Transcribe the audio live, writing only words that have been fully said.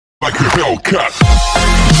Like a Hellcat.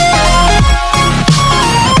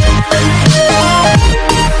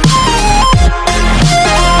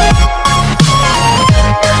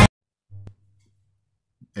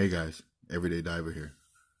 Hey guys, Everyday Diver here.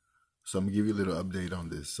 So I'm gonna give you a little update on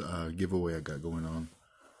this giveaway I got going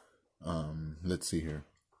on. Let's see here.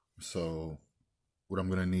 So what I'm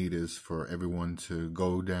gonna need is for everyone to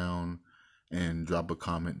go down and drop a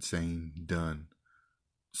comment saying done,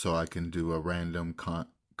 so I can do a random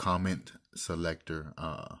comment selector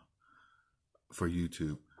for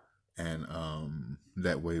YouTube, and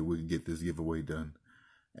that way we can get this giveaway done.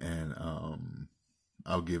 And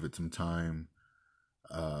I'll give it some time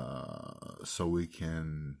so we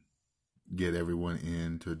can get everyone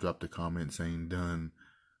in to drop the comment saying done,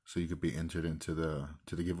 so you could be entered into the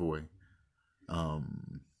giveaway.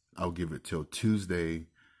 I'll give it till Tuesday,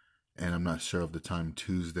 and I'm not sure of the time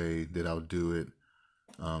Tuesday that I'll do it.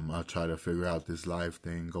 I'll try to figure out this live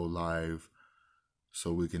thing, go live,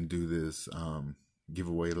 so we can do this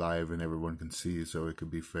giveaway live and everyone can see, so it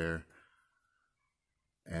could be fair.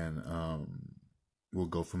 And we'll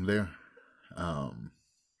go from there.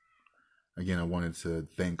 Again, I wanted to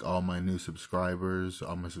thank all my new subscribers,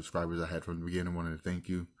 all my subscribers I had from the beginning. I wanted to thank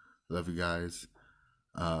you. Love you guys.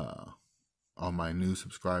 All my new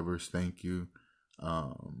subscribers, thank you.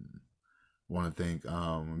 Want to thank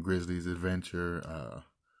Grizzly's Adventure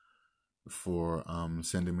for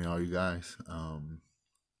sending me all you guys.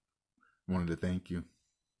 Wanted to thank you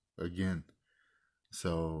again.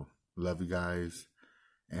 So love you guys,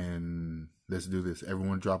 and let's do this.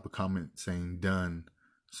 Everyone drop a comment saying done,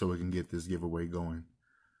 so we can get this giveaway going,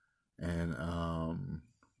 and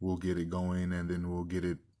we'll get it going, and then we'll get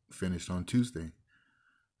it finished on Tuesday.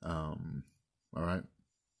 All right,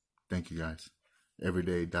 thank you guys.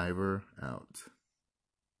 Everyday Diver out.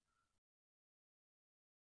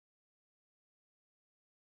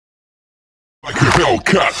 Like a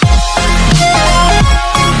Hellcat.